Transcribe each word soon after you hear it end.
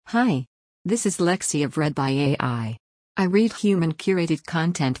Hi. This is Lexi of Read by AI. I read human curated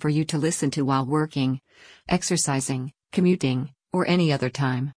content for you to listen to while working, exercising, commuting, or any other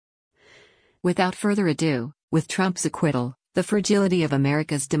time. Without further ado, with Trump's acquittal, the fragility of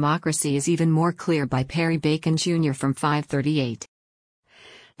America's democracy is even more clear by Perry Bacon Jr. from 538.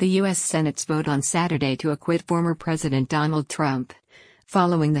 The U.S. Senate's vote on Saturday to acquit former President Donald Trump,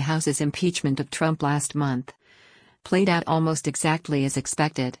 following the House's impeachment of Trump last month, played out almost exactly as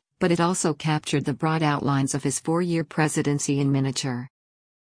expected, but it also captured the broad outlines of his four-year presidency in miniature.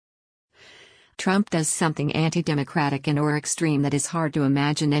 Trump does something anti-democratic and/or extreme that is hard to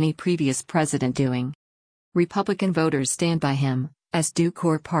imagine any previous president doing. Republican voters stand by him, as do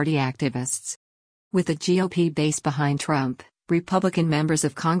core party activists. With the GOP base behind Trump, Republican members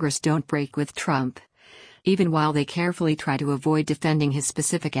of Congress don't break with Trump, even while they carefully try to avoid defending his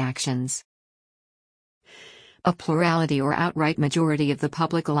specific actions. A plurality or outright majority of the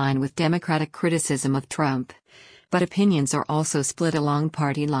public align with Democratic criticism of Trump, but opinions are also split along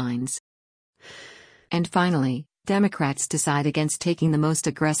party lines. And finally, Democrats decide against taking the most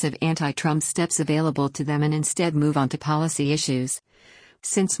aggressive anti-Trump steps available to them and instead move on to policy issues,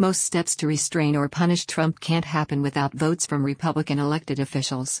 since most steps to restrain or punish Trump can't happen without votes from Republican elected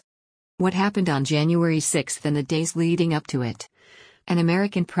officials. What happened on January 6 and the days leading up to it? An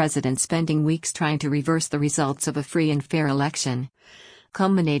American president spending weeks trying to reverse the results of a free and fair election,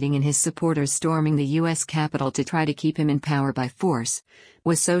 culminating in his supporters storming the U.S. Capitol to try to keep him in power by force,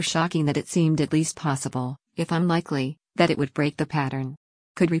 was so shocking that it seemed at least possible, if unlikely, that it would break the pattern.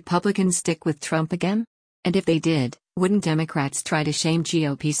 Could Republicans stick with Trump again? And if they did, wouldn't Democrats try to shame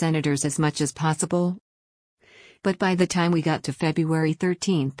GOP senators as much as possible? But by the time we got to February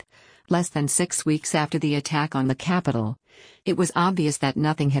 13, less than 6 weeks after the attack on the Capitol, it was obvious that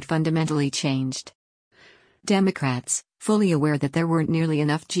nothing had fundamentally changed. Democrats, fully aware that there weren't nearly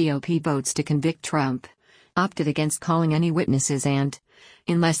enough GOP votes to convict Trump, opted against calling any witnesses and,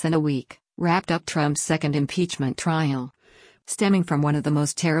 in less than a week, wrapped up Trump's second impeachment trial, stemming from one of the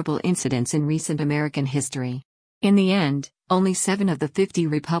most terrible incidents in recent American history. In the end, only 7 of the 50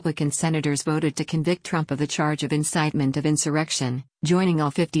 Republican senators voted to convict Trump of the charge of incitement of insurrection, joining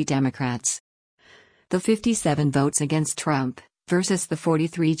all 50 Democrats. The 57 votes against Trump, versus the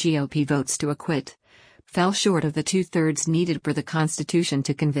 43 GOP votes to acquit, fell short of the 2/3 needed for the Constitution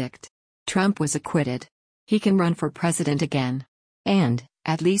to convict. Trump was acquitted. He can run for president again. And,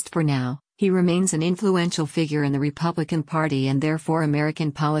 at least for now, he remains an influential figure in the Republican Party and therefore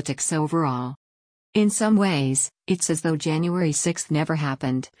American politics overall. In some ways, it's as though January 6 never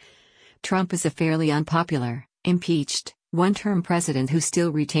happened. Trump is a fairly unpopular, impeached, one-term president who still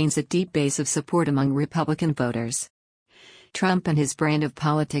retains a deep base of support among Republican voters. Trump and his brand of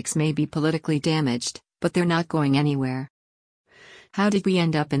politics may be politically damaged, but they're not going anywhere. How did we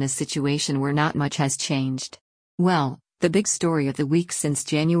end up in a situation where not much has changed? Well, the big story of the week since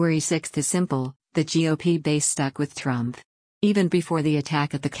January 6 is simple: the GOP base stuck with Trump. Even before the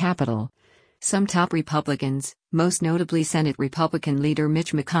attack at the Capitol, some top Republicans, most notably Senate Republican leader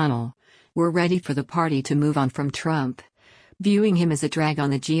Mitch McConnell, were ready for the party to move on from Trump, viewing him as a drag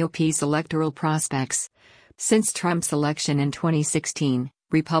on the GOP's electoral prospects. Since Trump's election in 2016,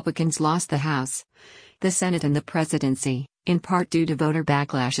 Republicans lost the House, the Senate and the presidency, in part due to voter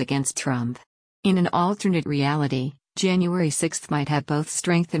backlash against Trump. In an alternate reality, January 6 might have both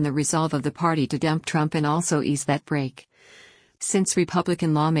strengthened the resolve of the party to dump Trump and also ease that break, since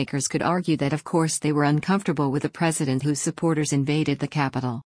Republican lawmakers could argue that of course they were uncomfortable with a president whose supporters invaded the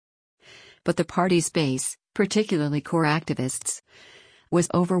Capitol. But the party's base, particularly core activists, was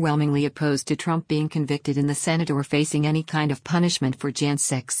overwhelmingly opposed to Trump being convicted in the Senate or facing any kind of punishment for Jan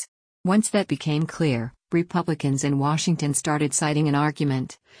 6. Once that became clear, Republicans in Washington started citing an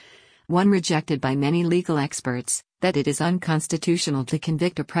argument, one rejected by many legal experts, that it is unconstitutional to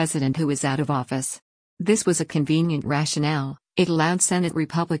convict a president who is out of office. This was a convenient rationale. It allowed Senate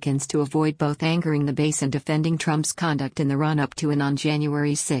Republicans to avoid both angering the base and defending Trump's conduct in the run-up to and on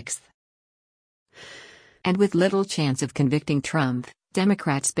January 6. And with little chance of convicting Trump,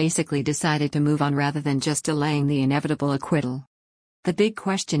 Democrats basically decided to move on rather than just delaying the inevitable acquittal. The big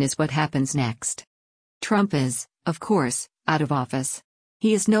question is what happens next. Trump is, of course, out of office.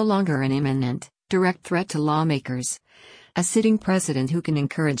 He is no longer an imminent, direct threat to lawmakers, a sitting president who can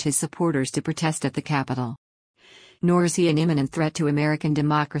encourage his supporters to protest at the Capitol. Nor is he an imminent threat to American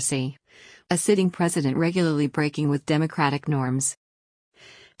democracy, a sitting president regularly breaking with democratic norms.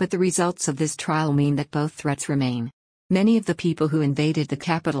 But the results of this trial mean that both threats remain. Many of the people who invaded the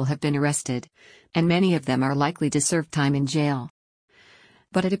Capitol have been arrested, and many of them are likely to serve time in jail.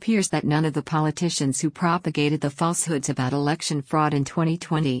 But it appears that none of the politicians who propagated the falsehoods about election fraud in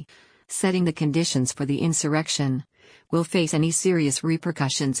 2020, setting the conditions for the insurrection, will face any serious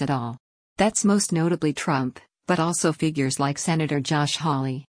repercussions at all. That's most notably Trump, but also figures like Senator Josh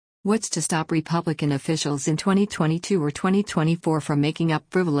Hawley. What's to stop Republican officials in 2022 or 2024 from making up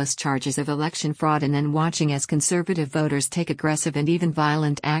frivolous charges of election fraud and then watching as conservative voters take aggressive and even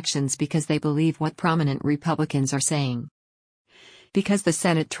violent actions because they believe what prominent Republicans are saying? Because the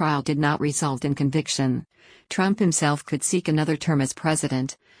Senate trial did not result in conviction, Trump himself could seek another term as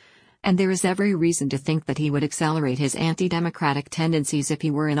president, and there is every reason to think that he would accelerate his anti-democratic tendencies if he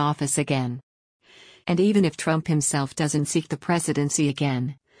were in office again. And even if Trump himself doesn't seek the presidency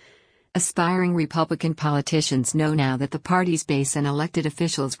again, aspiring Republican politicians know now that the party's base and elected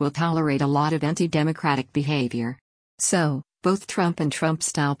officials will tolerate a lot of anti-democratic behavior. So, both Trump and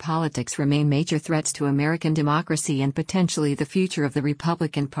Trump-style politics remain major threats to American democracy and potentially the future of the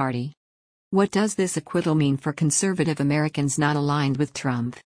Republican Party. What does this acquittal mean for conservative Americans not aligned with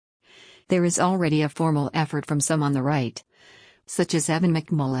Trump? There is already a formal effort from some on the right, such as Evan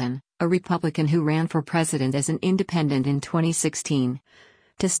McMullin, a Republican who ran for president as an independent in 2016,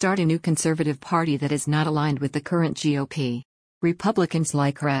 to start a new conservative party that is not aligned with the current GOP. Republicans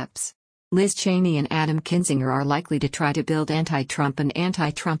like Reps. Liz Cheney and Adam Kinzinger are likely to try to build anti-Trump and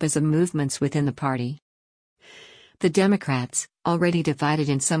anti-Trumpism movements within the party. The Democrats, already divided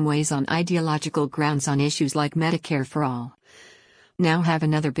in some ways on ideological grounds on issues like Medicare for all, now have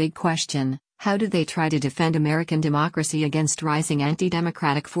another big question: how do they try to defend American democracy against rising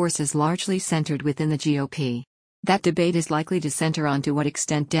anti-democratic forces largely centered within the GOP? That debate is likely to center on to what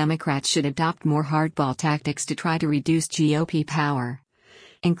extent Democrats should adopt more hardball tactics to try to reduce GOP power,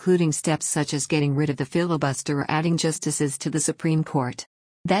 including steps such as getting rid of the filibuster or adding justices to the Supreme Court.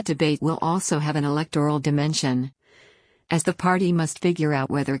 That debate will also have an electoral dimension, as the party must figure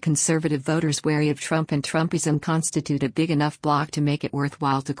out whether conservative voters wary of Trump and Trumpism constitute a big enough bloc to make it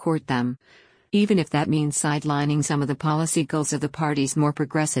worthwhile to court them, even if that means sidelining some of the policy goals of the party's more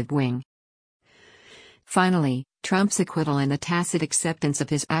progressive wing. Finally, Trump's acquittal and the tacit acceptance of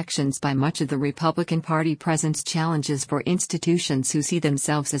his actions by much of the Republican Party presents challenges for institutions who see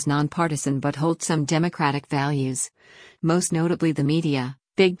themselves as nonpartisan but hold some democratic values, most notably the media,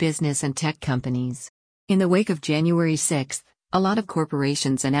 big business and tech companies. In the wake of January 6, a lot of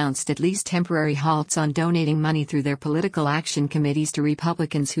corporations announced at least temporary halts on donating money through their political action committees to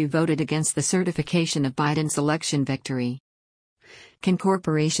Republicans who voted against the certification of Biden's election victory. Can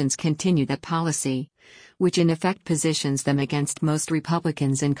corporations continue that policy, which in effect positions them against most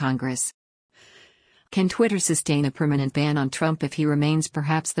Republicans in Congress? Can Twitter sustain a permanent ban on Trump if he remains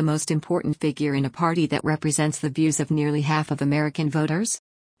perhaps the most important figure in a party that represents the views of nearly half of American voters?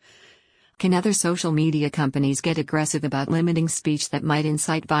 Can other social media companies get aggressive about limiting speech that might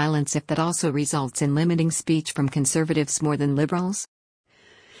incite violence if that also results in limiting speech from conservatives more than liberals?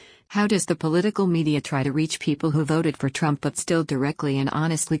 How does the political media try to reach people who voted for Trump but still directly and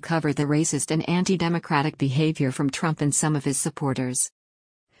honestly cover the racist and anti-democratic behavior from Trump and some of his supporters?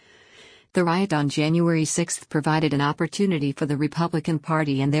 The riot on January 6 provided an opportunity for the Republican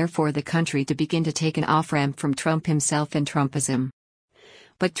Party and therefore the country to begin to take an off-ramp from Trump himself and Trumpism.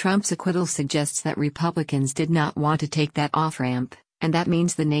 But Trump's acquittal suggests that Republicans did not want to take that off-ramp, and that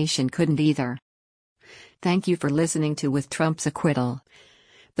means the nation couldn't either. Thank you for listening to With Trump's Acquittal.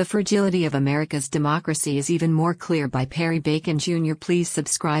 The fragility of America's democracy is even more clear by Perry Bacon Jr. Please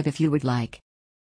subscribe if you would like.